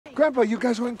Grandpa, you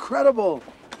guys were incredible.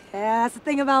 Yeah, that's the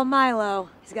thing about Milo.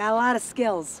 He's got a lot of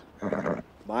skills.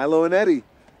 Milo and Eddie.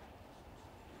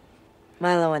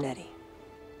 Milo and Eddie.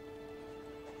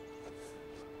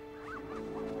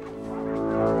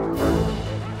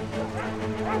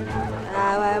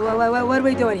 What are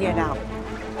we doing here now?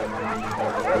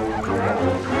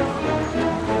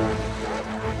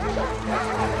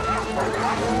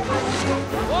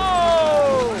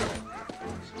 Whoa!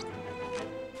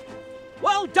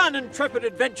 Well done, intrepid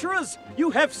adventurers!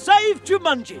 You have saved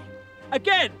Jumanji!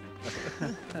 Again!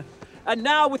 And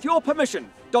now, with your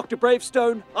permission, Dr.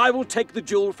 Bravestone, I will take the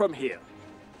jewel from here.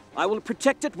 I will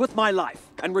protect it with my life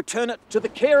and return it to the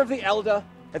care of the Elder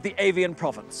at the Avian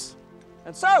Province.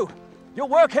 And so, your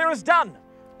work here is done.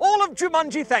 All of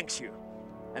Jumanji thanks you.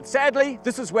 And sadly,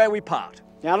 this is where we part.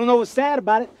 Yeah, I don't know what's sad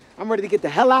about it. I'm ready to get the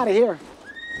hell out of here.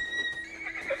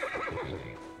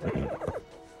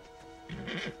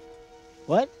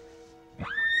 What?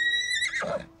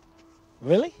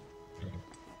 Really?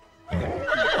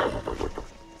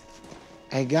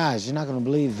 Hey guys, you're not gonna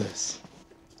believe this.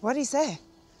 What'd he say?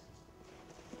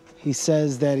 He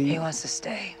says that He wants to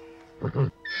stay.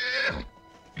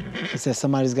 He says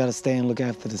somebody's gotta stay and look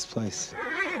after this place.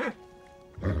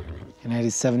 And that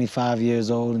he's 75 years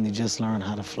old and he just learned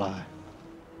how to fly.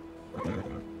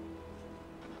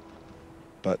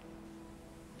 But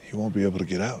he won't be able to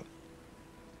get out.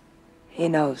 He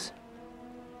knows.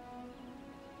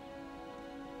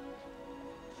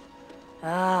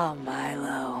 Oh,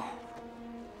 Milo.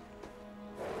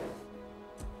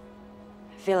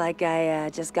 I feel like I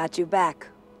just got you back.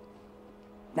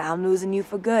 Now I'm losing you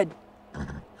for good.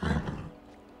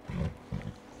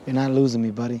 You're not losing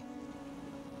me, buddy.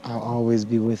 I'll always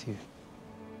be with you.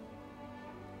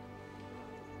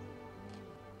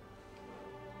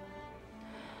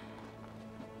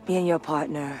 Being your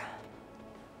partner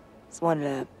is one of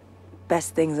the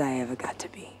best things I ever got to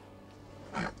be.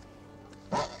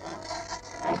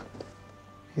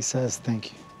 He says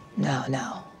thank you.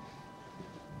 No.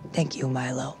 Thank you,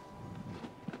 Milo.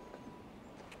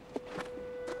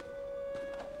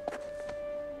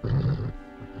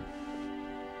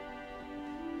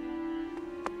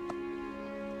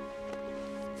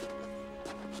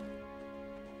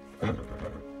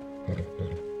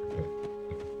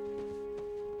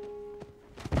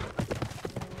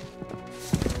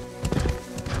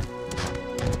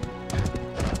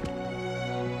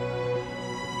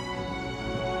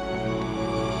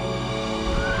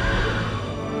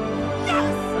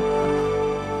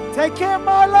 Take care,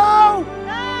 Milo!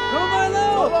 Go, Milo!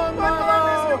 So long,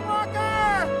 Milo!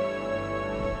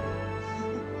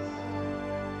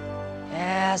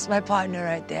 Yeah, that's my partner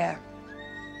right there.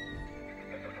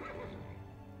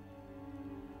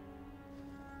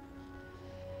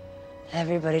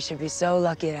 Everybody should be so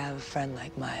lucky to have a friend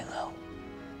like Milo.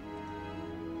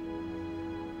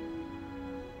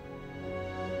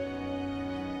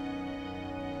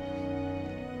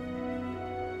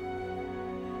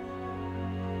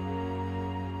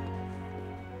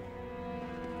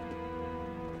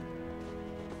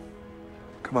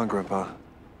 Come on, Grandpa.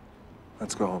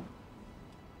 Let's go home.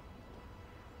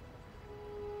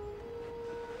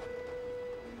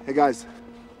 Hey, guys.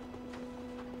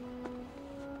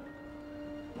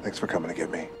 Thanks for coming to get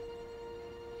me.